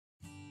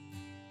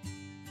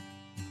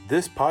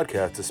This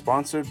podcast is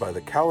sponsored by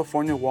the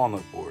California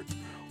Walnut Board,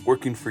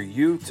 working for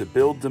you to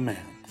build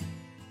demand.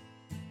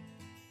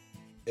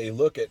 A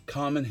look at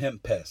common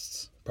hemp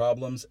pests,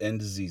 problems, and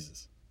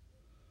diseases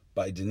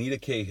by Danita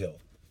Cahill,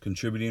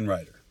 contributing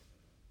writer.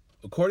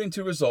 According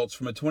to results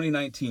from a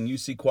 2019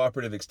 UC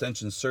Cooperative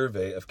Extension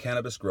survey of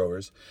cannabis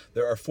growers,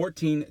 there are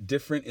 14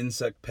 different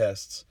insect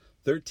pests,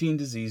 13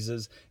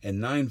 diseases,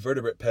 and 9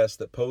 vertebrate pests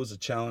that pose a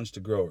challenge to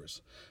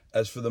growers.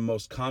 As for the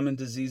most common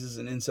diseases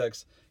in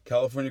insects,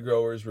 California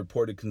growers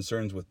reported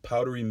concerns with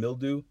powdery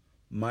mildew,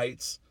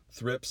 mites,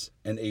 thrips,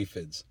 and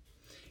aphids.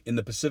 In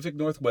the Pacific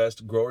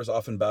Northwest, growers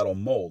often battle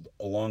mold,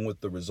 along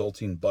with the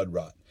resulting bud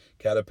rot.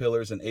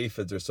 Caterpillars and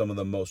aphids are some of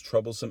the most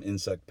troublesome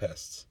insect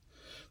pests.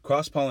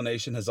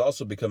 Cross-pollination has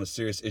also become a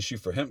serious issue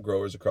for hemp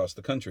growers across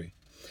the country.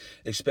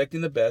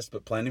 Expecting the best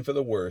but planning for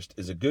the worst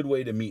is a good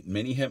way to meet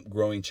many hemp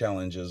growing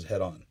challenges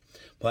head-on.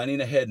 Planning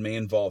ahead may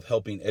involve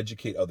helping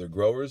educate other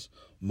growers,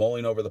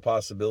 mulling over the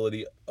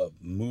possibility of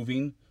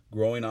moving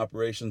growing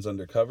operations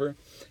undercover,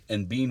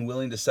 and being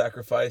willing to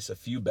sacrifice a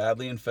few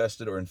badly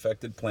infested or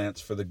infected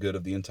plants for the good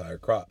of the entire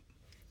crop.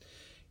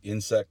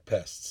 Insect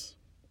pests.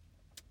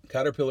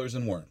 Caterpillars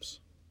and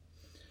worms.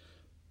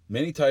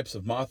 Many types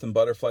of moth and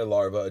butterfly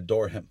larvae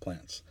adore hemp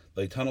plants.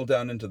 They tunnel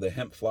down into the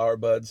hemp flower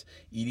buds,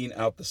 eating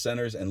out the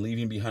centers and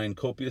leaving behind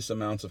copious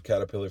amounts of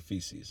caterpillar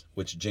feces,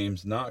 which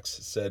James Knox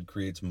said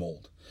creates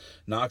mold.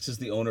 Knox is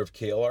the owner of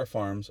KLR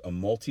Farms, a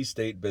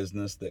multi-state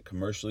business that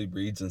commercially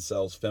breeds and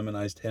sells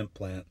feminized hemp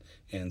plant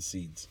and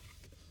seeds.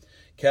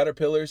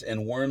 Caterpillars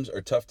and worms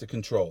are tough to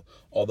control,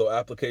 although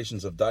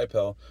applications of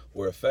Dipel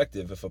were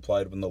effective if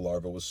applied when the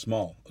larva was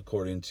small,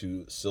 according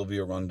to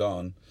Sylvia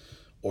Rondon,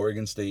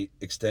 Oregon State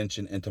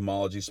Extension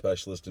entomology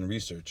specialist and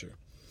researcher.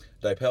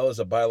 Dipel is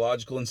a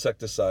biological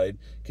insecticide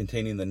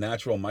containing the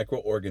natural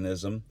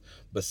microorganism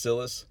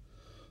Bacillus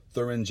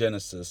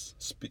thuringiensis,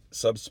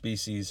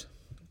 subspecies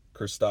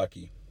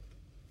Kerstaki.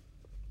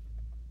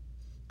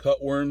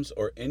 Cutworms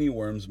or any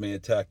worms may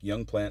attack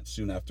young plants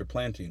soon after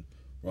planting,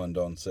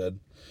 Rondon said.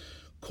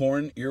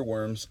 Corn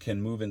earworms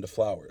can move into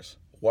flowers.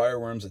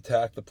 Wireworms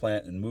attack the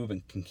plant and move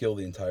and can kill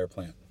the entire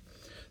plant.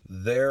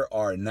 There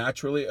are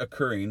naturally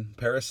occurring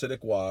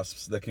parasitic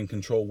wasps that can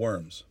control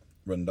worms,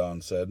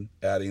 Rondon said,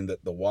 adding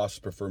that the wasps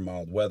prefer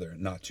mild weather,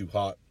 not too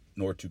hot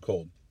nor too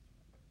cold.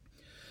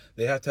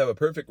 They have to have a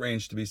perfect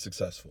range to be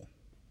successful.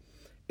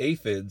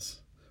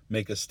 Aphids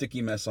make a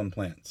sticky mess on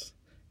plants.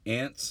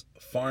 Ants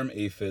farm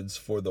aphids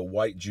for the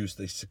white juice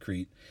they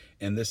secrete,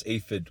 and this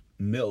aphid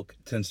milk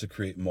tends to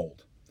create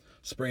mold.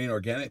 Spraying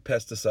organic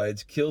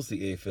pesticides kills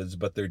the aphids,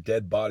 but their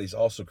dead bodies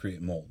also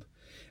create mold.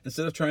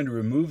 Instead of trying to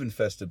remove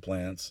infested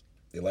plants,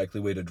 a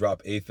likely way to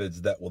drop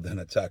aphids that will then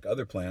attack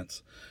other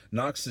plants,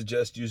 Knox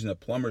suggests using a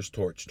plumber's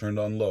torch turned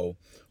on low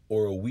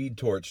or a weed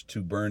torch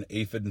to burn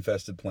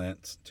aphid-infested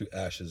plants to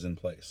ashes in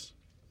place.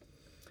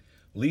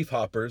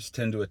 Leafhoppers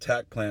tend to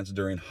attack plants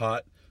during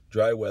hot,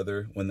 dry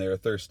weather when they are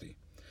thirsty.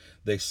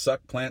 They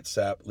suck plant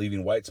sap,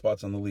 leaving white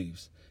spots on the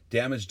leaves.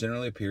 Damage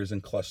generally appears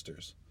in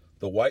clusters.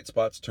 The white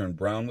spots turn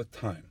brown with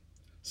time.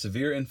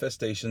 Severe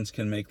infestations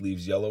can make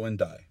leaves yellow and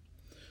die.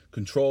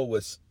 Control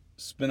with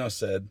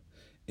spinosad,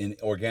 an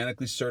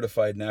organically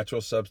certified natural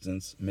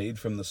substance made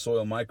from the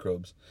soil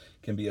microbes,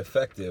 can be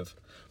effective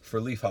for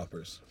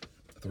leafhoppers,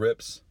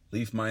 thrips,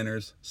 leaf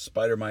miners,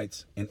 spider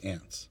mites, and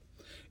ants.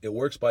 It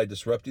works by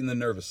disrupting the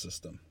nervous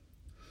system.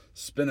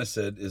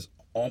 Spinosad is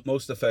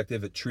most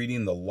effective at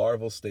treating the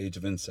larval stage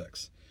of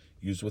insects.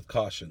 Used with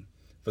caution.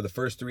 For the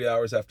first 3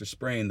 hours after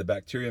spraying, the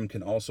bacterium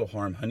can also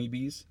harm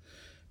honeybees.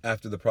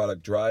 After the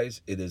product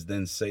dries, it is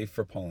then safe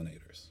for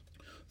pollinators.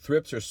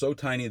 Thrips are so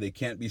tiny they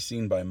can't be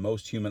seen by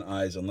most human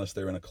eyes unless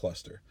they're in a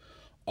cluster.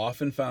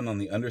 Often found on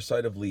the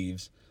underside of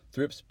leaves,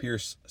 thrips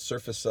pierce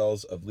surface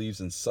cells of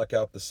leaves and suck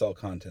out the cell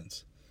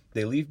contents.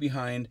 They leave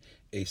behind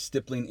a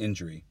stippling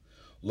injury.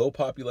 Low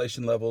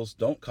population levels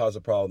don't cause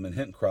a problem in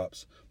hemp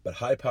crops, but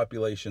high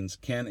populations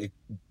can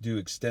do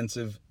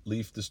extensive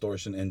leaf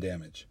distortion and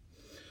damage.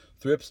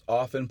 Thrips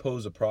often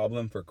pose a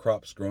problem for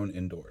crops grown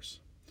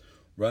indoors.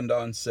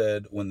 Rondon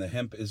said when the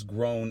hemp is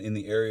grown in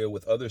the area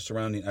with other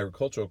surrounding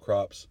agricultural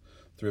crops,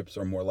 thrips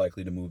are more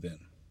likely to move in.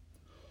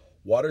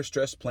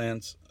 Water-stressed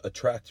plants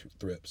attract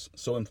thrips,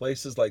 so in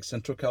places like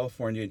Central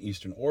California and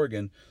Eastern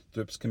Oregon,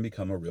 thrips can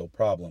become a real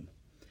problem.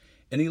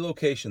 Any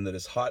location that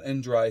is hot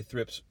and dry,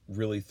 thrips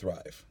really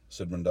thrive,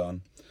 said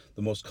Rondon.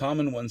 The most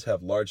common ones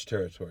have large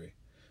territory.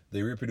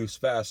 They reproduce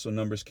fast, so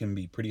numbers can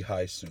be pretty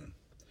high soon.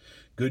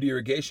 Good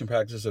irrigation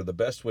practices are the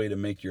best way to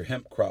make your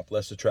hemp crop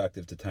less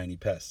attractive to tiny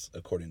pests,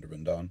 according to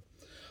Rondon.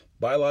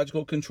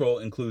 Biological control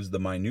includes the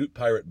minute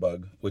pirate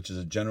bug, which is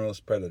a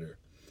generalist predator.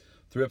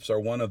 Thrips are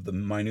one of the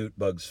minute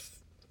bug's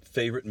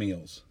favorite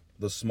meals.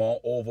 The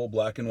small oval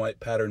black and white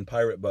patterned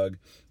pirate bug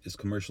is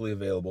commercially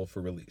available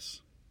for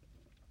release.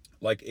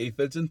 Like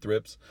aphids and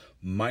thrips,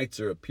 mites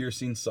are a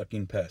piercing,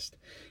 sucking pest.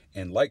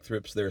 And like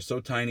thrips, they are so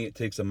tiny it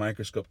takes a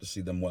microscope to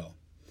see them well.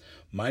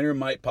 Minor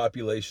mite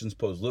populations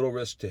pose little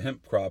risk to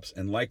hemp crops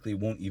and likely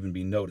won't even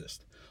be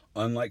noticed.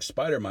 Unlike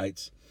spider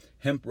mites,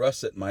 hemp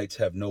russet mites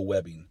have no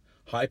webbing.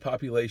 High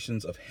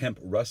populations of hemp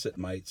russet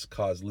mites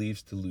cause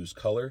leaves to lose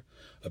color,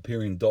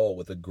 appearing dull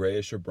with a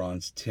grayish or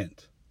bronze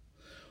tint.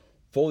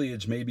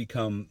 Foliage may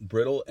become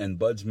brittle and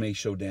buds may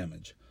show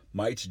damage.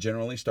 Mites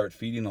generally start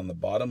feeding on the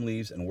bottom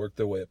leaves and work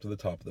their way up to the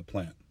top of the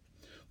plant.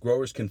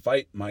 Growers can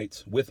fight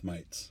mites with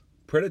mites.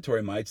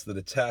 Predatory mites that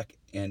attack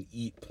and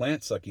eat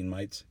plant-sucking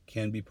mites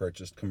can be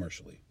purchased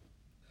commercially.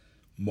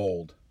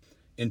 Mold.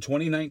 In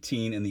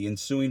 2019 and the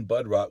ensuing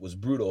bud rot was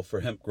brutal for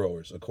hemp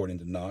growers, according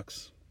to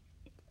Knox.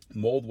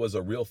 Mold was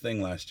a real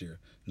thing last year,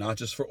 not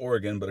just for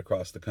Oregon, but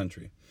across the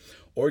country.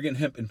 Oregon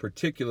hemp in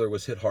particular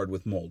was hit hard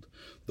with mold.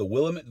 The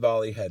Willamette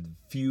Valley had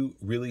few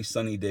really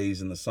sunny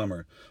days in the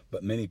summer,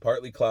 but many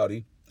partly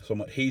cloudy,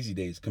 somewhat hazy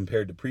days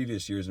compared to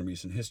previous years in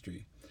recent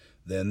history.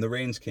 Then the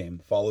rains came,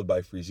 followed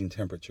by freezing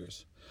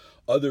temperatures.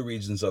 Other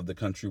regions of the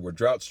country were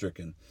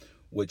drought-stricken,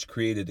 which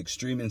created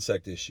extreme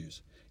insect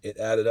issues. It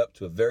added up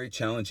to a very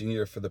challenging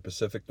year for the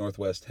Pacific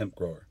Northwest hemp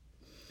grower.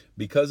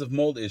 Because of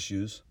mold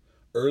issues,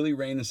 early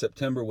rain in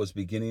September was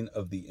beginning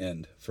of the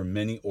end for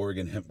many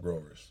Oregon hemp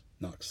growers,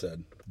 Knox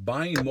said.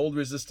 Buying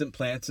mold-resistant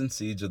plants and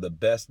seeds are the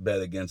best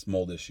bet against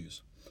mold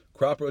issues.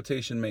 Crop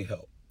rotation may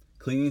help.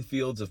 Cleaning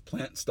fields of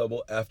plant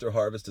stubble after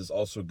harvest is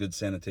also good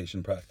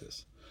sanitation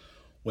practice.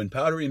 When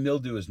powdery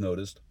mildew is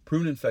noticed,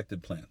 prune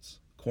infected plants,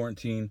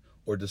 quarantine,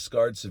 or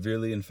discard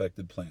severely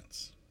infected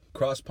plants.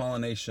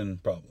 Cross-pollination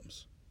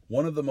problems.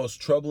 One of the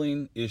most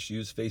troubling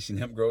issues facing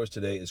hemp growers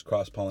today is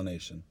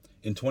cross-pollination.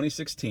 In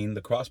 2016,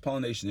 the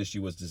cross-pollination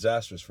issue was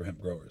disastrous for hemp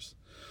growers.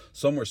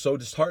 Some were so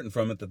disheartened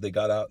from it that they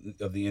got out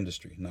of the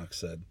industry, Knox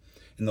said.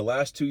 In the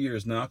last 2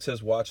 years, Knox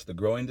has watched the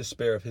growing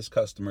despair of his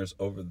customers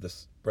over the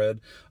spread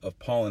of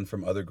pollen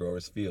from other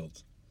growers'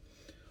 fields.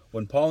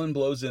 When pollen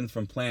blows in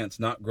from plants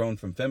not grown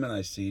from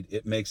feminized seed,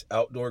 it makes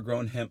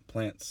outdoor-grown hemp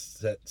plants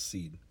set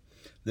seed.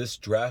 This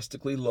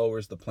drastically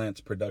lowers the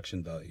plant's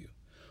production value.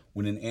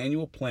 When an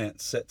annual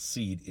plant sets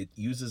seed, it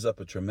uses up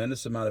a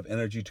tremendous amount of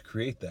energy to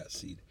create that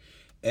seed.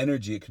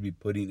 Energy it could be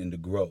putting into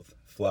growth,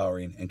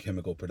 flowering, and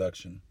chemical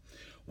production.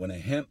 When a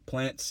hemp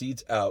plant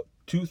seeds out,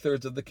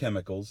 2/3 of the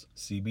chemicals,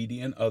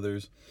 CBD and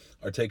others,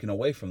 are taken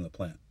away from the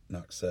plant,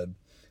 Knox said.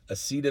 A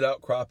seeded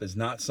out crop is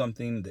not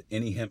something that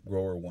any hemp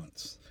grower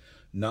wants.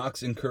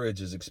 Knox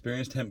encourages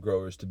experienced hemp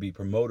growers to be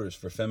promoters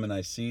for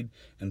feminized seed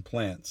and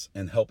plants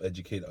and help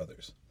educate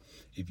others.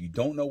 If you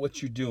don't know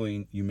what you're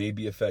doing, you may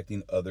be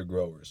affecting other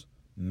growers,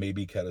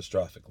 maybe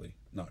catastrophically,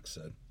 Knox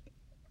said.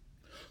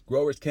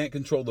 Growers can't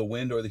control the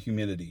wind or the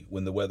humidity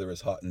when the weather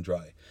is hot and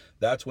dry.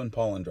 That's when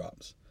pollen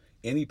drops.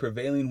 Any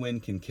prevailing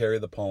wind can carry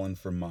the pollen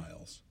for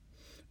miles.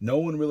 No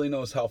one really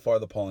knows how far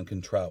the pollen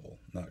can travel,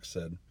 Knox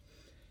said.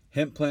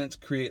 Hemp plants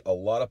create a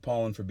lot of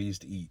pollen for bees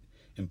to eat,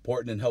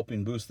 important in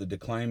helping boost the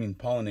declining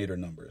pollinator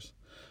numbers.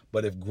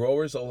 But if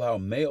growers allow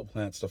male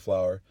plants to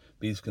flower,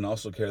 bees can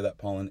also carry that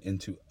pollen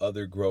into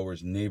other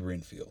growers'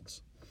 neighboring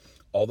fields.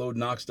 Although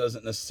Knox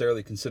doesn't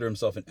necessarily consider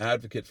himself an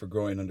advocate for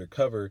growing under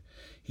cover,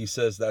 he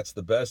says that's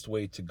the best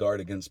way to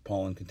guard against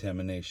pollen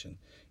contamination.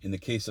 In the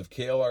case of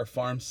KLR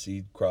farm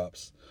seed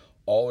crops,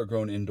 all are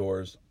grown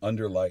indoors,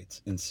 under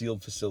lights, in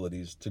sealed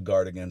facilities to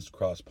guard against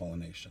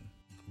cross-pollination.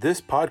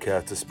 This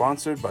podcast is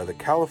sponsored by the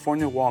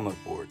California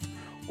Walnut Board,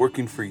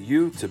 working for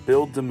you to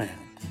build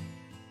demand.